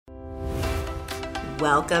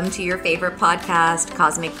Welcome to your favorite podcast,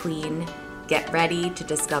 Cosmic Queen. Get ready to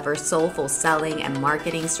discover soulful selling and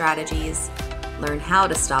marketing strategies. Learn how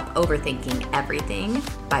to stop overthinking everything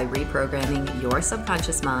by reprogramming your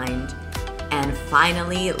subconscious mind. And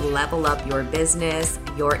finally, level up your business,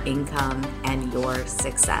 your income, and your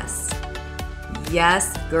success.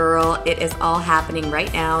 Yes, girl, it is all happening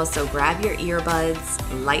right now. So grab your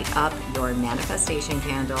earbuds, light up your manifestation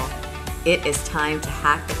candle. It is time to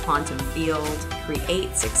hack the quantum field,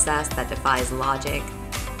 create success that defies logic,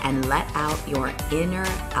 and let out your inner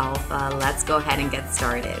alpha. Let's go ahead and get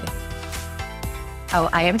started. Oh,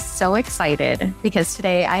 I am so excited because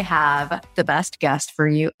today I have the best guest for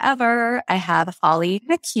you ever. I have Holly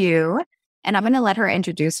MacCue, and I'm going to let her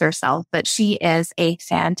introduce herself, but she is a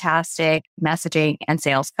fantastic messaging and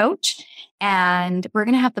sales coach, and we're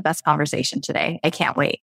going to have the best conversation today. I can't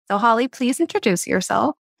wait. So Holly, please introduce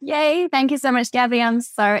yourself. Yay. Thank you so much, Gabby. I'm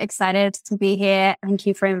so excited to be here. Thank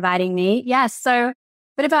you for inviting me. Yes. So a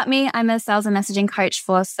bit about me. I'm a sales and messaging coach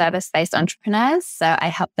for service-based entrepreneurs. So I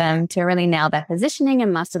help them to really nail their positioning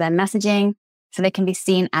and master their messaging so they can be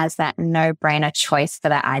seen as that no-brainer choice for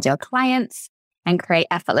their ideal clients and create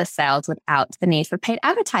effortless sales without the need for paid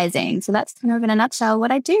advertising. So that's kind of in a nutshell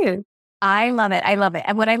what I do. I love it. I love it.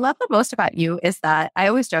 And what I love the most about you is that I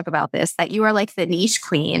always joke about this, that you are like the niche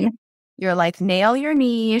queen. You're like, nail your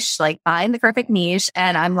niche, like find the perfect niche.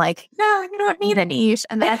 And I'm like, no, you don't need a niche.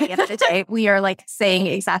 And then at the end of the day, we are like saying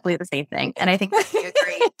exactly the same thing. And I think that we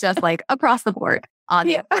agree just like across the board on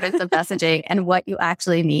the importance of messaging and what you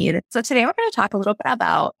actually need. So today we're going to talk a little bit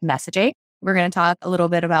about messaging. We're going to talk a little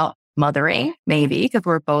bit about mothering, maybe, because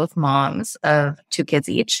we're both moms of 2 kids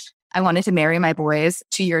each. I wanted to marry my boys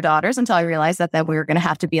to your daughters until I realized that we were going to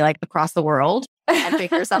have to be like across the world and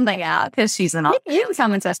figure something out because she's an You can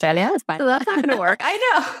come into Australia. That's fine. So that's not going to work.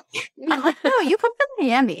 I know. I'm like, no, you come to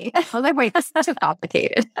Miami. I was like, wait, this is too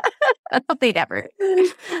complicated. That's what they never.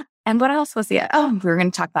 And what else was the? Oh, we were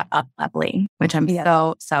going to talk about upleveling, which I'm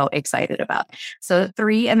so excited about. So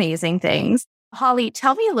 3 amazing things. Holly,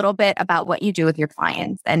 tell me a little bit about what you do with your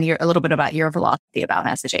clients and a little bit about your philosophy about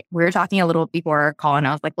messaging. We were talking a little before our call and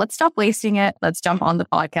I was like, let's stop wasting it. Let's jump on the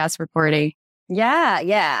podcast recording.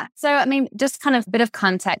 Yeah. So, I mean, just kind of a bit of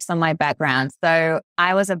context on my background. So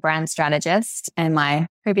I was a brand strategist in my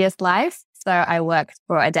previous life. So I worked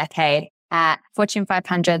for a decade at Fortune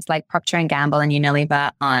 500s like Procter & Gamble and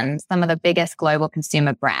Unilever on some of the biggest global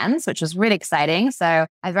consumer brands, which was really exciting. So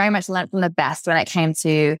I very much learned from the best when it came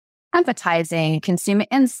to advertising, consumer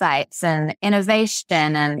insights and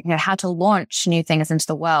innovation and how to launch new things into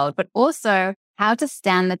the world, but also how to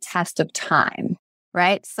stand the test of time,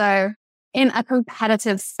 right? So in a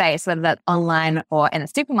competitive space, whether that's online or in a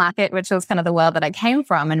supermarket, which was kind of the world that I came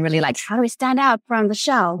from, and really like, how do we stand out from the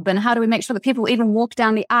shelf? And how do we make sure that people even walk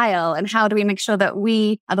down the aisle? And how do we make sure that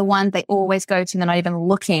we are the ones they always go to and they're not even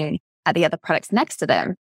looking at the other products next to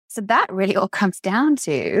them? So that really all comes down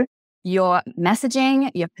to your messaging,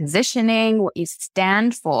 your positioning, what you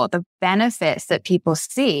stand for, the benefits that people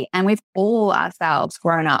see. And we've all ourselves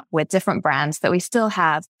grown up with different brands that we still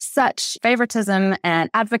have such favoritism and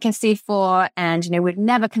advocacy for. And, we'd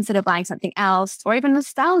never consider buying something else or even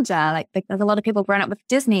nostalgia. Like there's a lot of people grown up with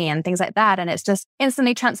Disney and things like that. And it's just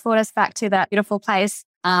instantly transport us back to that beautiful place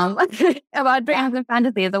of our dreams and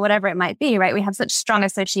fantasies or whatever it might be, right? We have such strong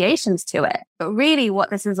associations to it. But really what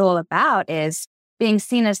this is all about is being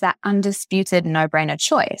seen as that undisputed no-brainer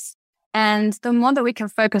choice. And the more that we can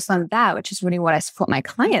focus on that, which is really what I support my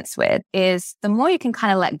clients with, is the more you can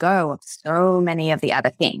kind of let go of so many of the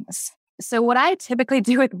other things. So what I typically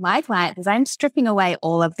do with my clients is I'm stripping away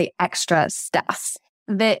all of the extra stuff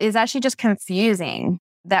that is actually just confusing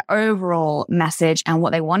their overall message and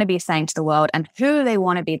what they want to be saying to the world and who they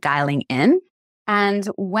want to be dialing in. And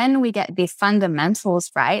when we get these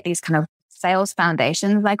fundamentals right, these kind of sales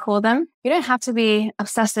foundations, I call them, you don't have to be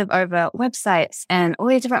obsessive over websites and all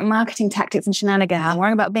these different marketing tactics and shenanigans and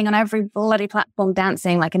worrying about being on every bloody platform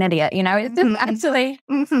dancing like an idiot. It's just actually,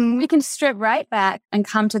 we can strip right back and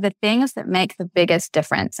come to the things that make the biggest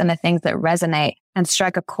difference and the things that resonate and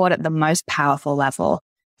strike a chord at the most powerful level.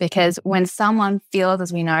 Because when someone feels,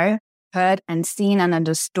 as we know, heard and seen and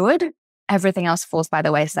understood, everything else falls by the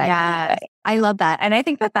wayside. Yeah, I love that. And I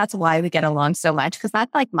think that that's why we get along so much, because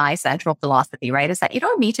that's like my central philosophy, right? Is that you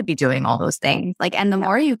don't need to be doing all those things. And the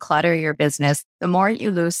more you clutter your business, the more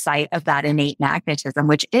you lose sight of that innate magnetism,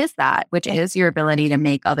 which is your ability to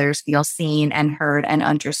make others feel seen and heard and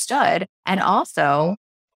understood. And also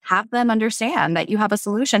have them understand that you have a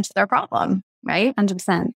solution to their problem, right?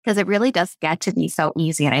 100%. Because it really does get to be so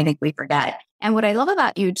easy. And I think we forget. And what I love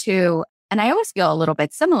about you too, And I always feel a little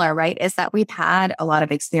bit similar, right? Is that we've had a lot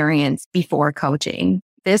of experience before coaching.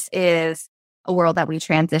 This is a world that we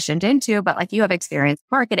transitioned into, but like you have experience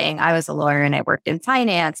marketing. I was a lawyer and I worked in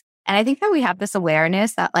finance. And I think that we have this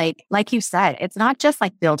awareness that like you said, it's not just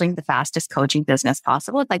like building the fastest coaching business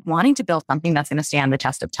possible. It's like wanting to build something that's going to stand the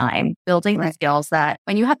test of time, building the skills that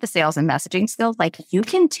when you have the sales and messaging skills, like you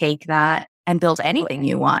can take that and build anything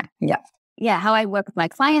you want. Yeah. Yeah. How I work with my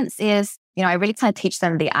clients is, I really kind of teach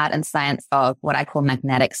them the art and science of what I call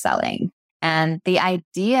magnetic selling. And the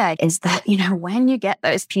idea is that, when you get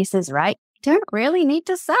those pieces right, you don't really need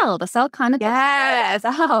to sell. The sell kind of yes.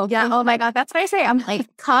 Oh, yeah. Oh my God. That's what I say. I'm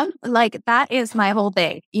like, that is my whole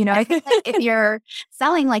thing. I think that if you're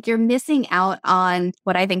selling, like you're missing out on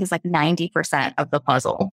what I think is like 90% of the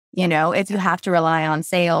puzzle. If you have to rely on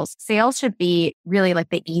sales should be really like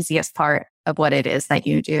the easiest part of what it is that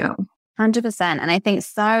you do. 100%. And I think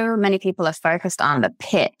so many people are focused on the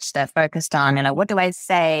pitch. They're focused on, what do I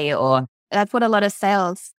say? Or that's what a lot of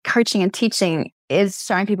sales coaching and teaching is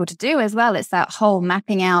showing people to do as well. It's that whole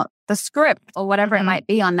mapping out the script or whatever it might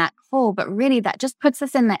be on that call. But really that just puts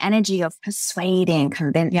us in the energy of persuading,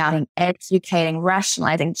 convincing, educating,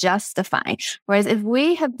 rationalizing, justifying. Whereas if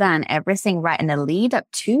we have done everything right in the lead up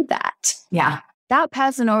to that, that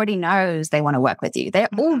person already knows they want to work with you. They're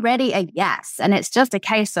already a yes. And it's just a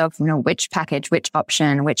case of, which package, which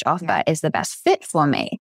option, which offer is the best fit for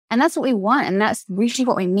me. And that's what we want. And that's really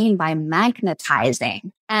what we mean by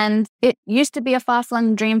magnetizing. And it used to be a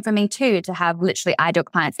far-flung dream for me too, to have literally ideal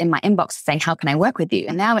clients in my inbox saying, how can I work with you?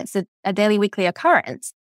 And now it's a daily, weekly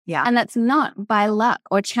occurrence. Yeah. And that's not by luck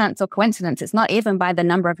or chance or coincidence. It's not even by the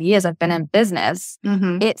number of years I've been in business.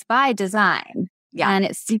 It's by design. Yeah. And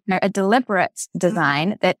it's a deliberate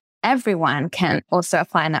design that everyone can also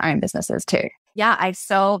apply in their own businesses too. Yeah, I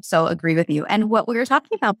so agree with you. And what we were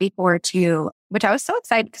talking about before too, which I was so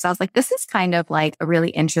excited because I was like, this is kind of like a really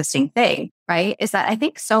interesting thing, right? Is that I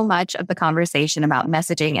think so much of the conversation about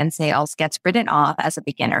messaging and sales gets written off as a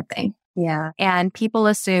beginner thing. Yeah. And people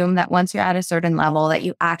assume that once you're at a certain level that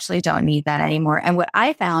you actually don't need that anymore. And what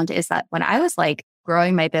I found is that when I was like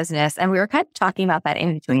growing my business, and we were kind of talking about that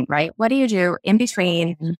in between, right? What do you do in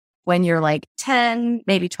between when you're like 10,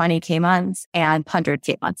 maybe 20K months and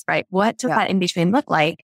 100K months, right? What does that in between look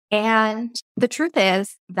like? And the truth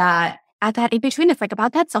is that at that in between, it's like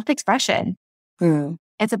about that self-expression.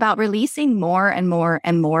 It's about releasing more and more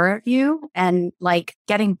and more of you and like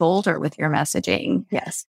getting bolder with your messaging.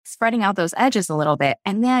 Yes. Spreading out those edges a little bit.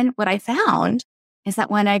 And then what I found is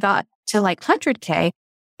that when I got to like 100K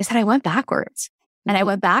is that I went backwards and I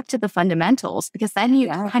went back to the fundamentals because then you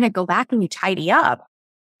kind of go back and you tidy up.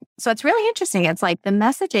 So it's really interesting. It's like the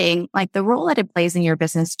messaging, like the role that it plays in your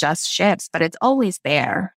business just shifts, but it's always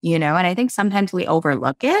there, and I think sometimes we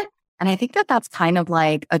overlook it. And I think that that's kind of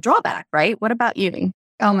like a drawback, right? What about you?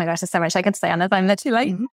 Oh my gosh, there's so much I could say on this. I'm literally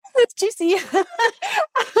like, it's juicy. So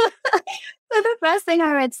the first thing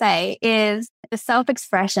I would say is the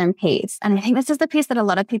self-expression piece. And I think this is the piece that a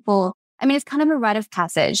lot of people, it's kind of a rite of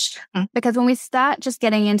passage because when we start just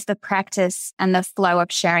getting into the practice and the flow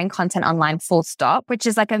of sharing content online full stop, which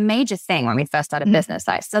is like a major thing when we first started business,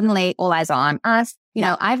 like suddenly all eyes are on us.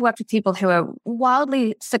 I've worked with people who are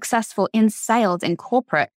wildly successful in sales in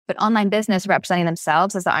corporate, but online business representing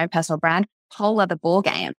themselves as their own personal brand, whole other ball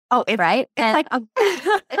game. Oh, right?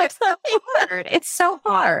 It's so hard. It's so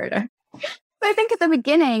hard. So I think at the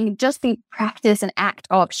beginning, just the practice and act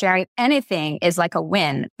of sharing anything is like a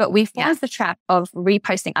win, but we fall into the trap of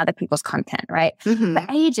reposting other people's content, right? For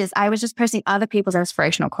ages, I was just posting other people's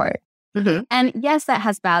inspirational quote. And yes, that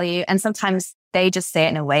has value. And sometimes they just say it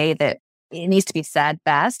in a way that it needs to be said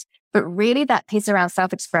best. But really that piece around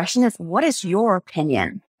self-expression is, what is your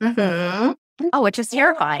opinion? Oh, which is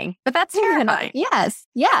terrifying. But that's terrifying. Yes.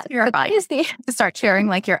 Yeah. Terrifying. To start sharing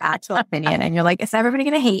like your actual opinion. And you're like, is everybody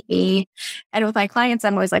going to hate me? And with my clients,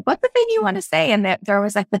 I'm always like, what's the thing you want to say? And they're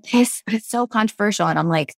always like, but it's so controversial. And I'm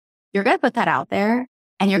like, you're going to put that out there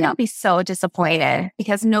and you're going to be so disappointed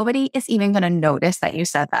because nobody is even going to notice that you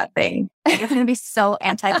said that thing. It's going to be so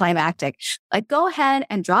anticlimactic. Like, go ahead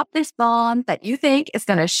and drop this bomb that you think is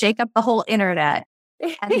going to shake up the whole internet.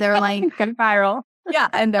 And they're like, viral. Yeah.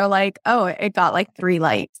 And they're like, oh, it got like 3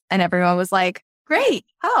 likes. And everyone was like, great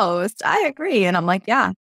host. I agree. And I'm like,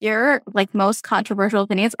 yeah, your like most controversial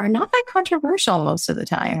opinions are not that controversial most of the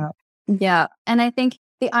time. Yeah. And I think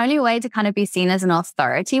the only way to kind of be seen as an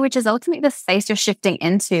authority, which is ultimately the space you're shifting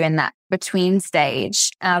into in that between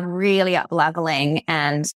stage of really up leveling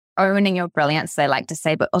and owning your brilliance, they like to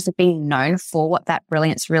say, but also being known for what that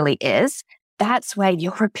brilliance really is. That's where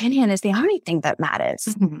your opinion is the only thing that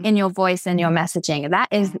matters in your voice and your messaging. That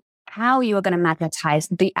is how you are going to magnetize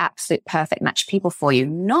the absolute perfect match people for you,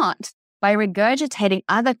 not by regurgitating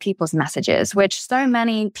other people's messages, which so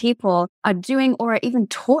many people are doing or are even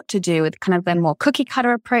taught to do with kind of the more cookie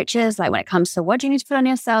cutter approaches, like when it comes to what do you need to put on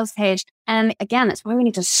your sales page. And again, that's why we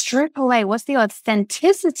need to strip away what's the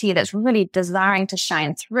authenticity that's really desiring to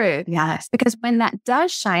shine through. Yes. Because when that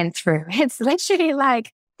does shine through, it's literally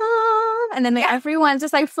like, and then everyone's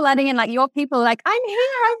just like flooding in, like your people are like, I'm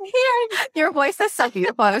here. Your voice is so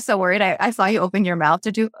beautiful. I was so worried. I saw you open your mouth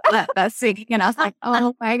to do that singing, and I was like,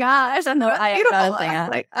 oh my gosh. And I beautiful.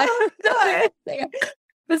 Like,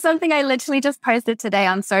 But something I literally just posted today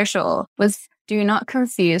on social was, do not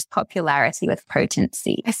confuse popularity with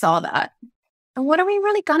potency. I saw that. And what are we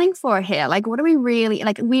really gunning for here? Like, what are we really,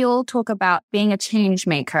 like, we all talk about being a change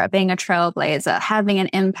maker, being a trailblazer, having an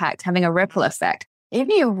impact, having a ripple effect. If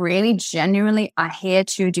you really genuinely are here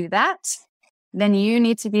to do that, then you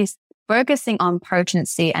need to be focusing on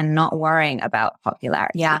potency and not worrying about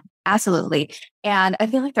popularity. Yeah, absolutely. And I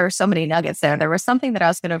feel like there were so many nuggets there. There was something that I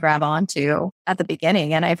was going to grab onto at the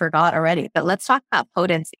beginning and I forgot already, but let's talk about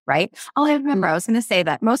potency, right? Oh, I remember I was going to say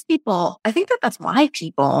that most people, I think that that's why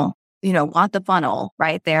people, want the funnel,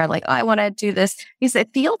 right? They're like, oh, I want to do this because it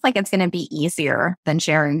feels like it's going to be easier than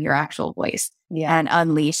sharing your actual voice and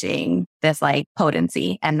unleashing this like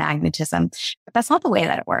potency and magnetism. But that's not the way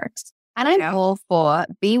that it works. And I'm all for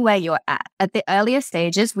be where you're at. At the earlier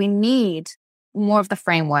stages, we need more of the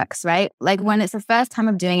frameworks, right? Like when it's the first time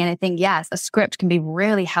of doing anything, yes, a script can be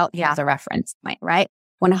really helpful as a reference point, right?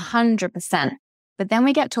 100%. But then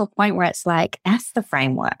we get to a point where it's like, that's the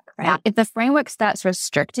framework, right? Yeah. If the framework starts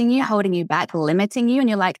restricting you, holding you back, limiting you, and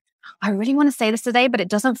you're like, I really want to say this today, but it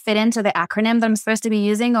doesn't fit into the acronym that I'm supposed to be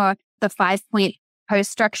using or the 5-point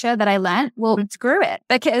post structure that I learned, well, screw it.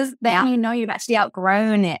 Because then you've actually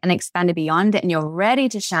outgrown it and expanded beyond it and you're ready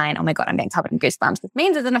to shine. Oh my God, I'm getting covered in goosebumps. This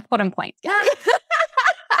means it's an important point.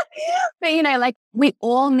 But like we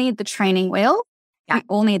all need the training wheel. Yeah. We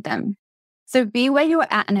all need them. So be where you are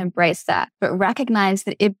at and embrace that. But recognize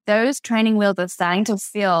that if those training wheels are starting to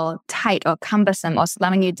feel tight or cumbersome or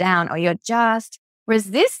slowing you down, or you're just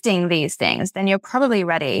resisting these things, then you're probably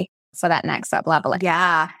ready for that next up leveling.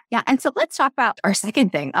 Yeah. Yeah. And so let's talk about our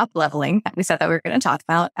second thing, up leveling, that we said that we were going to talk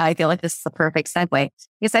about. I feel like this is the perfect segue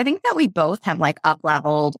because I think that we both have like up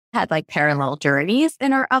leveled, had like parallel journeys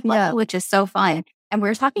in our up level, which is so fun. And we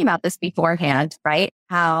were talking about this beforehand, right?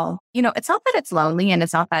 How, it's not that it's lonely and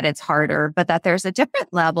it's not that it's harder, but that there's a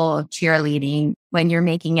different level of cheerleading when you're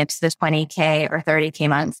making it to the 20K or 30K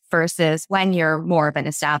months versus when you're more of an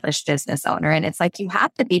established business owner. And it's like, you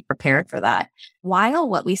have to be prepared for that. While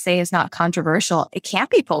what we say is not controversial, it can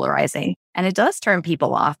be polarizing. And it does turn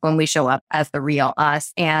people off when we show up as the real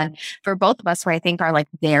us. And for both of us, who I think are like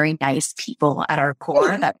very nice people at our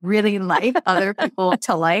core that really like other people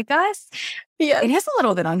to like us, it is a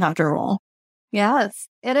little bit uncomfortable. Yes,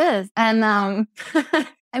 it is. And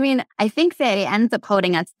I mean, I think that it ends up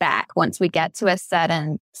holding us back once we get to a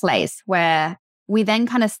certain place where we then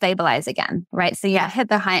kind of stabilize again, right? So hit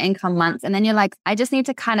the high income months and then you're like, I just need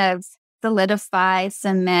to kind of solidify,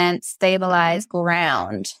 cement, stabilize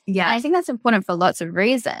ground. Yeah. And I think that's important for lots of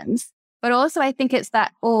reasons. But also I think it's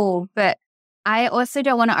that, but I also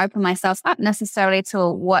don't want to open myself up necessarily to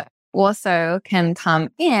what also can come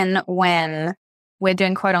in when we're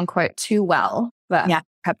doing quote unquote too well, but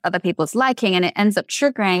other people's liking, and it ends up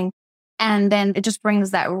triggering. And then it just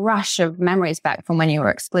brings that rush of memories back from when you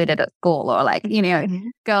were excluded at school or like,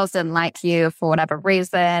 girls didn't like you for whatever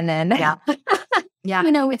reason. And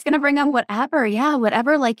it's going to bring up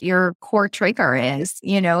whatever like your core trigger is,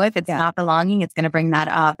 if it's not belonging, it's going to bring that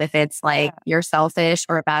up. If it's like you're selfish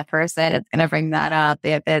or a bad person, it's going to bring that up.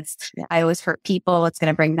 If it's, I always hurt people, it's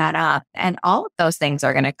going to bring that up. And all of those things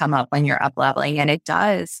are going to come up when you're up leveling. And it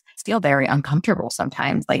does feel very uncomfortable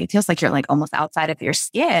sometimes. Like it feels like you're like almost outside of your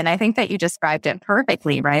skin. I think that you described it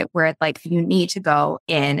perfectly, right? Where it's like you need to go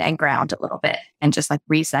in and ground a little bit and just like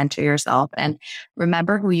recenter yourself and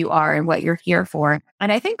remember who you are and what you're here for.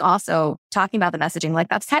 And I think also talking about the messaging, like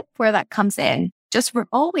that's kind of where that comes in. Just we're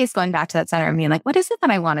always going back to that center and being like, what is it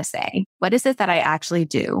that I want to say? What is it that I actually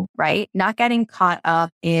do? Right? Not getting caught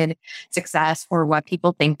up in success or what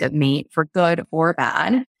people think of me for good or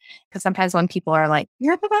bad. Because sometimes when people are like,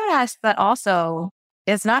 you're the best, but also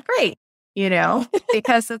it's not great,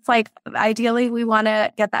 because it's like, ideally we want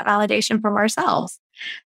to get that validation from ourselves.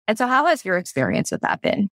 And so how has your experience with that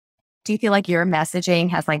been? Do you feel like your messaging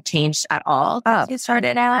has like changed at all since you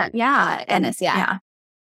started out? Yeah. And it's, And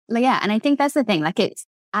I think that's the thing, like it's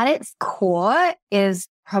at its core is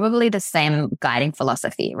probably the same guiding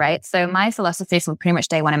philosophy, right? So my philosophy from pretty much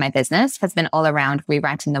day one in my business has been all around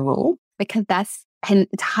rewriting the rule, because that's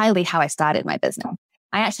entirely how I started my business.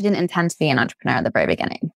 I actually didn't intend to be an entrepreneur at the very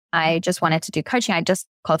beginning. I just wanted to do coaching. I just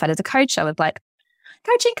qualified as a coach. I was like,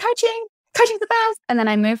 coaching's the best. And then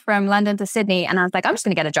I moved from London to Sydney and I was like, I'm just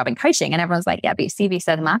going to get a job in coaching. And everyone's like, yeah, but your CV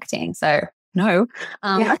says marketing. So no.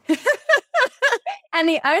 And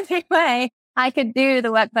the only way I could do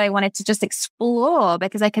the work that I wanted to just explore,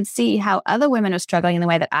 because I could see how other women were struggling in the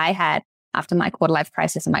way that I had after my quarter life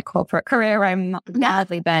crisis and my corporate career, I'm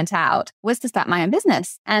madly burnt out, was to start my own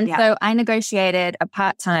business. And so I negotiated a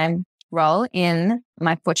part-time role in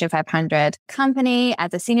my Fortune 500 company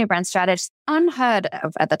as a senior brand strategist, unheard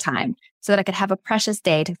of at the time, so that I could have a precious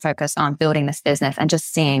day to focus on building this business and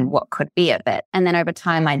just seeing what could be of it. And then over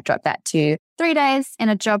time, I dropped that to 3 days in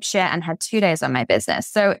a job share and had 2 days on my business.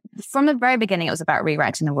 So from the very beginning, it was about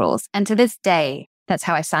rewriting the rules. And to this day, that's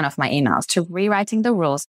how I sign off my emails, to rewriting the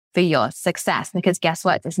rules for your success. Because guess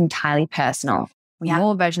what? It's entirely personal.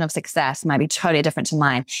 Your version of success might be totally different to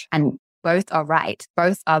mine. And both are right.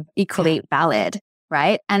 Both are equally valid,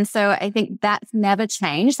 right? And so I think that's never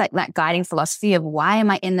changed, like that guiding philosophy of why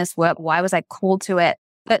am I in this work? Why was I called to it?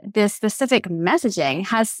 But this specific messaging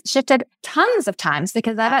has shifted tons of times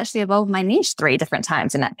because I've actually evolved my niche 3 different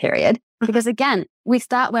times in that period. Because again, we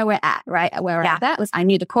start where we're at, right? Where we're at was I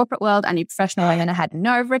knew the corporate world, I knew professional women, I had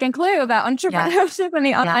no freaking clue about entrepreneurship in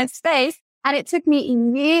the online space. And it took me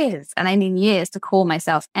years, and I mean years, to call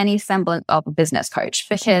myself any semblance of a business coach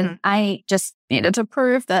because I just needed to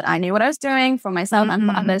prove that I knew what I was doing for myself and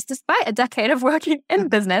for others, despite a decade of working in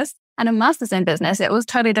business and a master's in business. It was a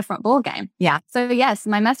totally different ballgame. So yes,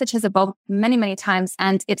 my message has evolved many, many times.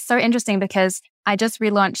 And it's so interesting because I just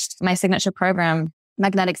relaunched my signature program,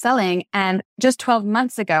 Magnetic Selling. And just 12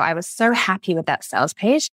 months ago, I was so happy with that sales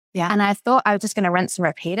page. And I thought I was just going to rinse and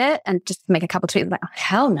repeat it and just make a couple of tweets. Like, oh,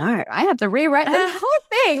 hell no, I have to rewrite the whole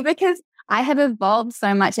thing because I have evolved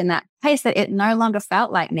so much in that pace that it no longer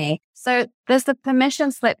felt like me. So there's the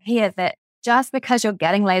permission slip here that just because you're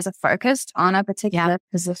getting laser focused on a particular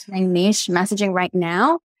positioning, niche, messaging right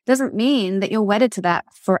now, doesn't mean that you're wedded to that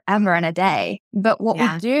forever and a day. But what we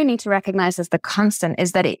do need to recognize as the constant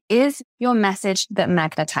is that it is your message that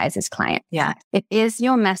magnetizes clients. It is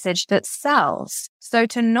your message that sells. So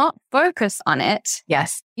to not focus on it,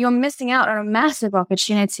 you're missing out on a massive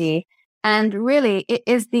opportunity. And really, it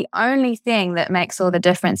is the only thing that makes all the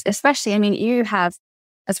difference. Especially, I mean, you have,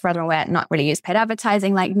 as far as I'm aware, not really used paid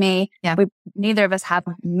advertising like me. Neither of us have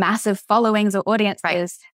massive followings or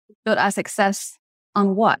audiences. Built our success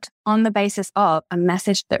on what? On the basis of a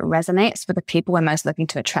message that resonates with the people we're most looking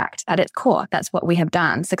to attract. At its core, that's what we have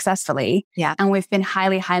done successfully. And we've been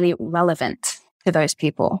highly, highly relevant to those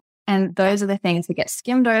people. And those are the things that get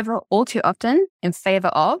skimmed over all too often in favor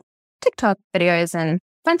of TikTok videos and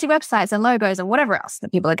fancy websites and logos and whatever else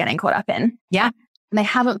that people are getting caught up in. And they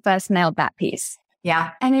haven't first nailed that piece.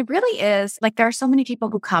 And it really is like, there are so many people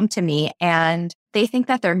who come to me and they think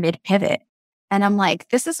that they're mid-pivot. And I'm like,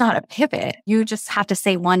 this is not a pivot. You just have to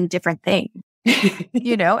say one different thing.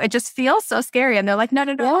 You know, it just feels so scary. And they're like,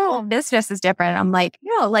 no, business is different. And I'm like,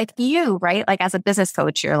 no, like you, right? Like as a business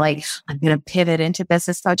coach, you're like, I'm going to pivot into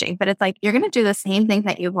business coaching. But it's like, you're going to do the same thing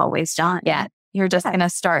that you've always done. You're just going to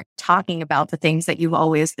start talking about the things that you've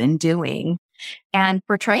always been doing and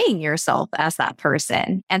portraying yourself as that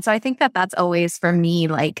person. And so I think that that's always for me,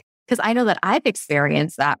 like, because I know that I've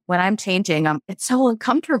experienced that when I'm changing, it's so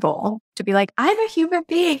uncomfortable to be like, I'm a human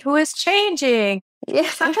being who is changing.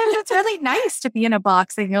 Sometimes it's really nice to be in a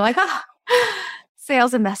box and you're like,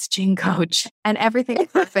 sales and messaging coach and everything's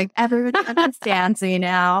perfect. Everyone understands me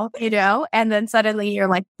now, you know? And then suddenly you're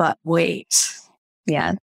like, but wait.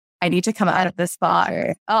 I need to come out of this box.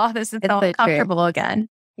 Oh, this is so uncomfortable again.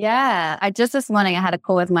 I just this morning, I had a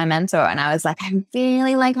call with my mentor and I was like, I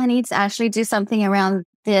really like, I need to actually do something around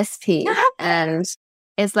this piece. And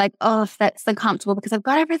it's like, oh, that's uncomfortable because I've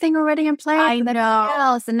got everything already in place. I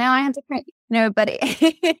know. And now I have to create, but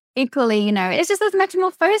equally, it's just this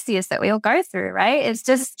metamorphosis that we all go through, right? It's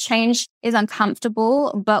just change is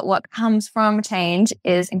uncomfortable, but what comes from change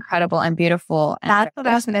is incredible and beautiful. That's what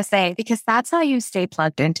I was going to say, because that's how you stay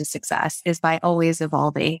plugged into success, is by always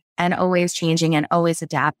evolving and always changing and always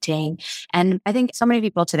adapting. And I think so many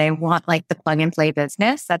people today want like the plug and play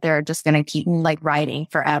business that they're just going to keep like riding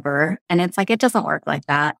forever. And it's like, it doesn't work like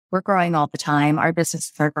that. We're growing all the time. Our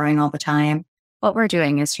businesses are growing all the time. What we're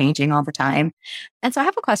doing is changing all the time. And so I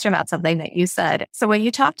have a question about something that you said. So when you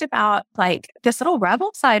talked about like this little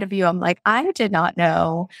rebel side of you, I'm like, I did not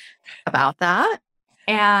know about that.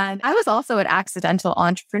 And I was also an accidental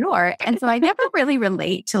entrepreneur. And so I never really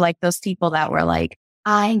relate to like those people that were like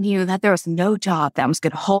I knew that there was no job that was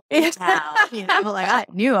going to hold me down. Like I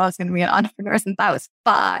knew I was going to be an entrepreneur since I was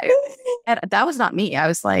 5. And that was not me. I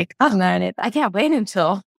was like, oh man, I can't wait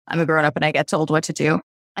until I'm a grown up and I get told what to do.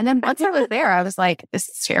 And then once I was there, I was like, this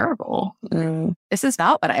is terrible. This is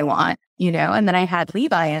not what I want, And then I had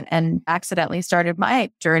Levi and accidentally started my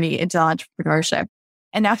journey into entrepreneurship.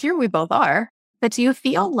 And now here we both are. But do you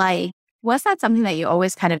feel like, was that something that you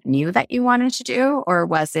always kind of knew that you wanted to do? Or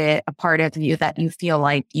was it a part of you that you feel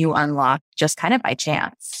like you unlocked just kind of by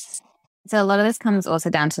chance? So a lot of this comes also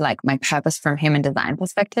down to like my purpose from human design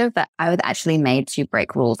perspective, that I was actually made to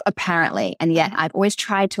break rules, apparently. And yet I've always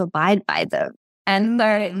tried to abide by them. And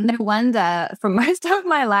no wonder for most of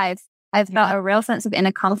my life, I've felt a real sense of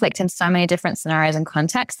inner conflict in so many different scenarios and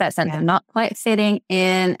contexts, that sense of not quite fitting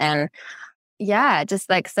in. And just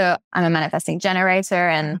like, so I'm a manifesting generator,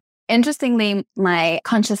 and interestingly, my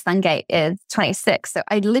conscious sun gate is 26. So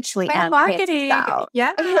I literally am marketing.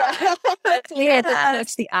 Yeah.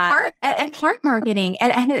 That's the art. And heart marketing.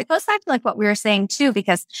 And it goes back to like what we were saying too,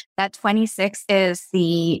 because that 26 is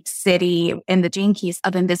the city in the gene keys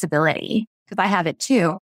of invisibility, because I have it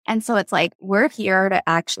too. And so it's like, we're here to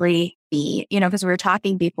actually be, because we were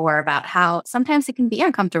talking before about how sometimes it can be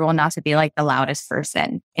uncomfortable not to be like the loudest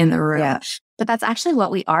person in the room. Yeah. But that's actually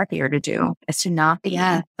what we are here to do, is to not be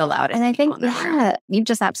the loudest. And I think, you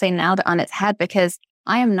just absolutely nailed it on its head, because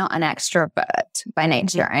I am not an extrovert by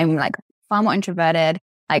nature. I'm like far more introverted.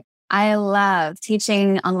 Like I love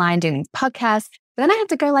teaching online, doing podcasts, but then I have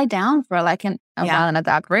to go lie down for like a while in a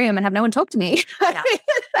dark room and have no one talk to me. Yeah.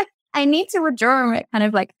 I need to withdraw it, kind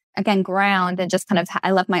of like, again, ground, and just kind of,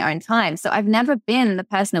 I love my own time. So I've never been the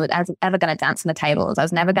person who was ever going to dance on the tables. I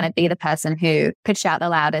was never going to be the person who could shout the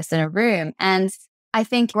loudest in a room. And I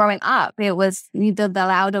think growing up, it was the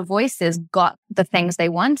louder voices got the things they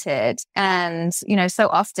wanted. And, so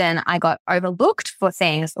often I got overlooked for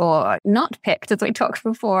things or not picked, as we talked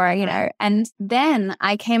before, And then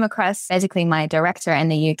I came across basically my director in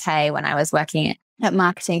the UK when I was working at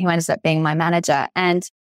marketing, who ended up being my manager. And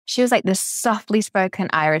she was like this softly spoken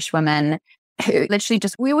Irish woman who literally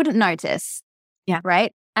we wouldn't notice. Yeah.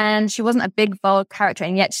 Right. And she wasn't a big, bold character.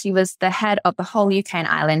 And yet she was the head of the whole UK and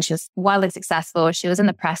Ireland. She was wildly successful. She was in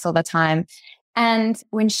the press all the time. And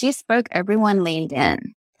when she spoke, everyone leaned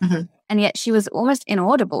in. Mm-hmm. And yet she was almost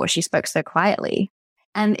inaudible. She spoke so quietly.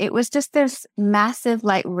 And it was just this massive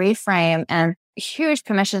like reframe and huge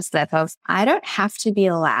permission slip of, I don't have to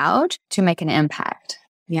be loud to make an impact.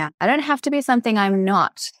 Yeah. I don't have to be something I'm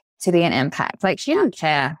not to be an impact. Like she didn't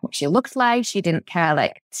care what she looked like. She didn't care.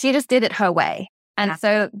 Like she just did it her way. And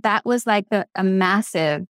so that was like a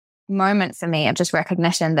massive moment for me of just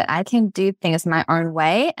recognition that I can do things my own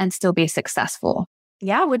way and still be successful.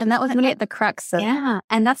 Yeah. And that was really at the crux of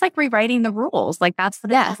And that's like rewriting the rules. Like that's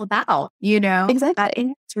what it's all about, Exactly. That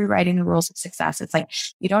is rewriting the rules of success. It's like,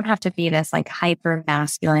 you don't have to be this like hyper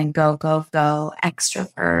masculine, go,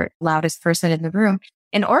 extrovert, loudest person in the room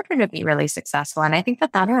in order to be really successful. And I think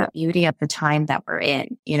that that's the beauty of the time that we're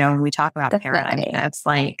in, when we talk about paradigm shifts,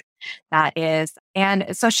 like that is.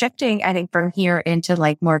 And so shifting, I think, from here into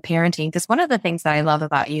like more parenting, because one of the things that I love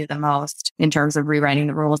about you the most in terms of rewriting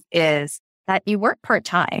the rules is that you work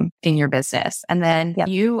part-time in your business, and then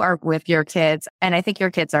you are with your kids. And I think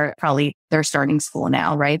your kids are they're starting school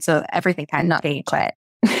now, right? So everything kind of not quite.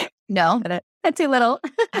 No, they're too little.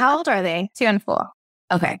 How old are they? 2 and 4.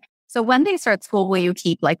 Okay. So when they start school, will you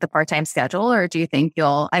keep like the part-time schedule, or do you think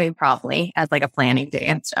probably as like a planning day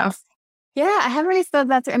and stuff? Yeah, I haven't really thought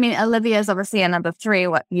that through. I mean, Olivia's obviously another 3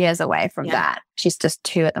 years away from that. She's just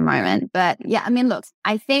 2 at the moment. But yeah, I mean, look,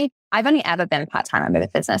 I think I've only ever been part-time in my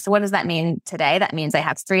business. So what does that mean today? That means I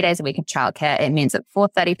have 3 days a week of childcare. It means at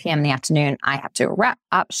 4:30 p.m. in the afternoon, I have to wrap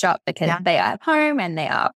up shop because they are at home and they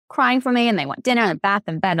are crying for me and they want dinner and a bath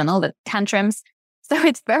and bed and all the tantrums. So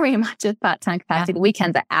it's very much a part-time capacity. The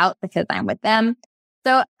weekends are out because I'm with them.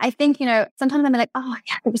 So I think, sometimes I'm like, oh,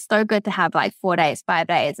 yeah, it was so good to have like 4 days, 5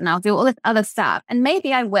 days, and I'll do all this other stuff. And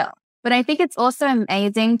maybe I will. But I think it's also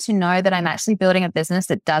amazing to know that I'm actually building a business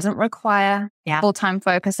that doesn't require full-time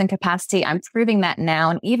focus and capacity. I'm proving that now.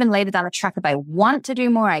 And even later down the track, if I want to do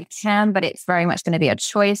more, I can, but it's very much going to be a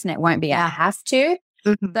choice and it won't be a have to.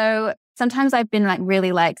 Mm-hmm. So sometimes I've been like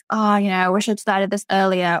really like, oh, I wish I'd started this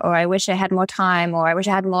earlier, or I wish I had more time, or I wish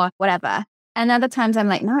I had more whatever. And other times I'm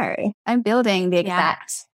like, no, I'm building the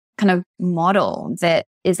exact kind of model that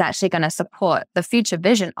is actually going to support the future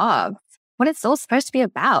vision of what it's all supposed to be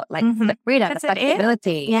about, like the freedom, the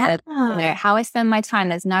flexibility, how I spend my time.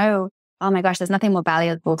 There's there's nothing more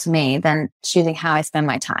valuable to me than choosing how I spend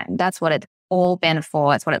my time. That's what it's all been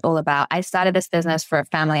for. It's what it's all about. I started this business for a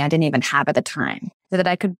family I didn't even have at the time. so that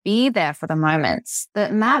I could be there for the moments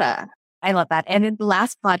that matter. I love that. And in the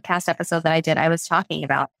last podcast episode that I did, I was talking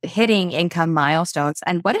about hitting income milestones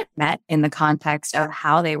and what it meant in the context of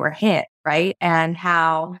how they were hit, right? And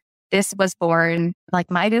how this was born, like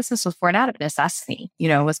my business was born out of necessity,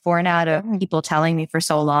 was born out of people telling me for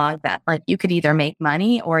so long that like you could either make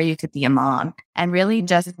money or you could be a mom. And really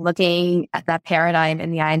just looking at that paradigm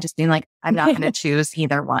in the eye and just being like, I'm not going to choose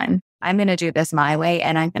either one. I'm going to do this my way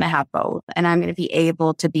and I'm going to have both. And I'm going to be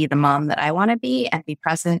able to be the mom that I want to be and be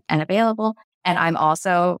present and available. And I'm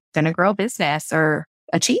also going to grow business or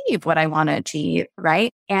achieve what I want to achieve.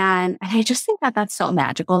 Right. And I just think that that's so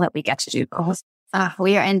magical that we get to do both.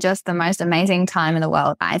 We are in just the most amazing time in the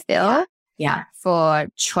world, I feel. Yeah. For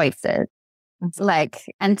choices.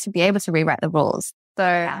 And to be able to rewrite the rules.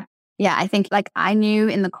 So yeah, I think like I knew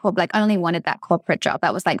in the corporate, I only wanted that corporate job.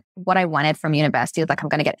 That was like what I wanted from university. I was like, I'm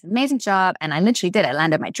going to get this amazing job. And I literally did. I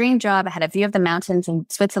landed my dream job. I had a view of the mountains in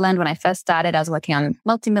Switzerland when I first started. I was working on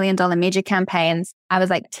multi-million-dollar media campaigns. I was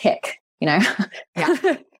like, tick, Yeah.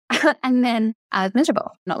 And then I was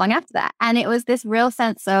miserable not long after that. And it was this real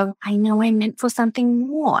sense of, I know I'm meant for something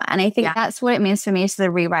more. And I think that's what it means for me to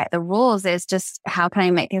rewrite the rules is just how can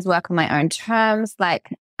I make things work on my own terms?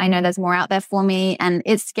 Like, I know there's more out there for me. And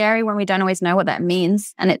it's scary when we don't always know what that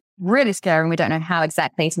means. And it's really scary when we don't know how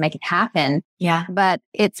exactly to make it happen. Yeah. But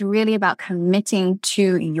it's really about committing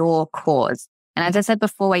to your cause. And as I said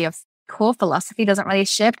before, where your core philosophy doesn't really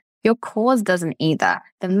shift, your cause doesn't either.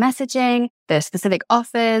 The messaging, the specific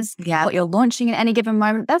offers, what you're launching at any given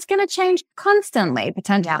moment, that's going to change constantly,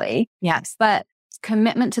 potentially. Yes. But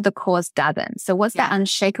commitment to the cause doesn't. So what's that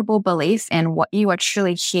unshakable belief in what you are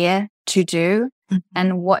truly here to do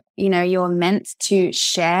and what, you're meant to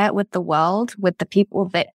share with the world, with the people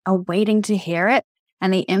that are waiting to hear it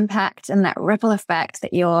and the impact and that ripple effect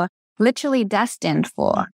that you're literally destined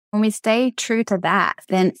for. When we stay true to that,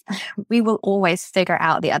 then we will always figure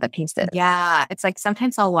out the other pieces. Yeah. It's like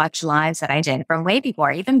sometimes I'll watch lives that I did from way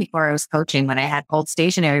before, even before I was coaching when I had old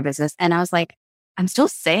stationery business. And I was like, I'm still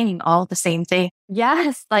saying all the same thing.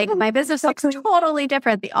 Yes. Like my business looks totally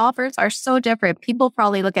different. The offers are so different. People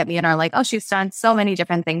probably look at me and are like, oh, she's done so many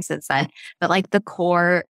different things since then. But like the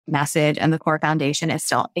core message and the core foundation is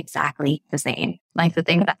still exactly the same. Like the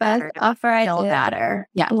thing that first offer I still did matter.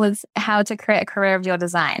 was how to create a career of your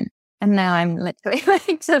design. And now I'm literally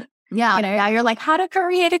like, now you're like, how to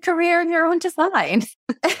create a career in your own design.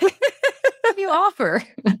 You offer.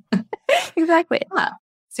 Exactly. Yeah.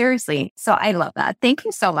 Seriously. So I love that. Thank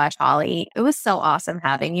you so much, Holly. It was so awesome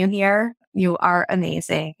having you here. You are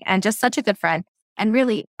amazing and just such a good friend. And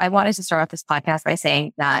really, I wanted to start off this podcast by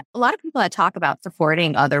saying that a lot of people that talk about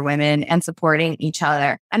supporting other women and supporting each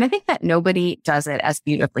other. And I think that nobody does it as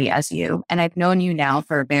beautifully as you. And I've known you now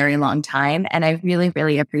for a very long time. And I really,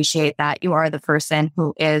 really appreciate that you are the person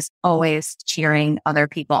who is always cheering other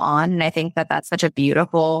people on. And I think that that's such a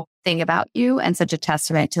beautiful thing about you and such a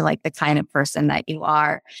testament to like the kind of person that you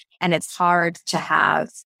are. And it's hard to have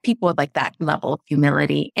people with like that level of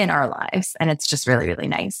humility in our lives. And it's just really, really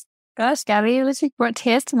nice. Gosh, Gabby, you literally brought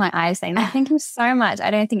tears to my eyes saying that. Thank you so much. I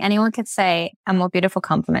don't think anyone could say a more beautiful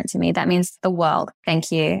compliment to me. That means the world. Thank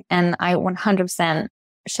you. And I 100%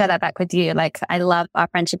 share that back with you. Like, I love our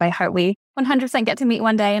friendship. I hope we 100% get to meet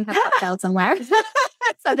one day and have cocktails somewhere.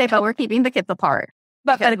 Someday, but we're keeping the kids apart.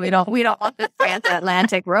 But we don't want this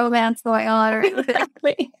transatlantic romance going on.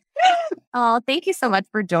 Exactly. Oh, thank you so much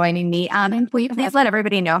for joining me. And will you please let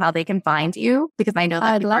everybody know how they can find you? Because I know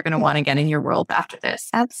that people are going to want to get in your world after this.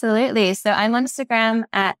 Absolutely. So I'm on Instagram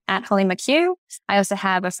at Holly MacCue. I also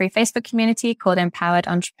have a free Facebook community called Empowered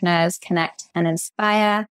Entrepreneurs Connect and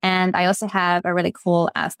Inspire. And I also have a really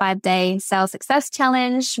cool 5-day sales success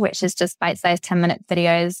challenge, which is just bite-sized 10-minute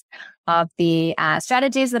videos of the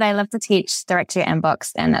strategies that I love to teach direct to your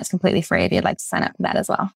inbox. And that's completely free if you'd like to sign up for that as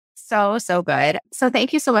well. So good. So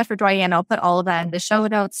thank you so much for joining. And I'll put all of that in the show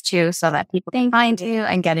notes too, so that people can find you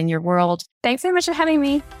and get in your world. Thanks so much for having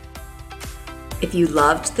me. If you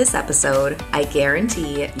loved this episode, I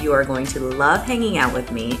guarantee you are going to love hanging out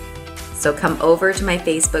with me. So come over to my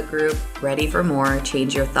Facebook group, Ready for More,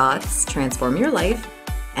 Change Your Thoughts, Transform Your Life,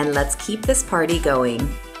 and let's keep this party going.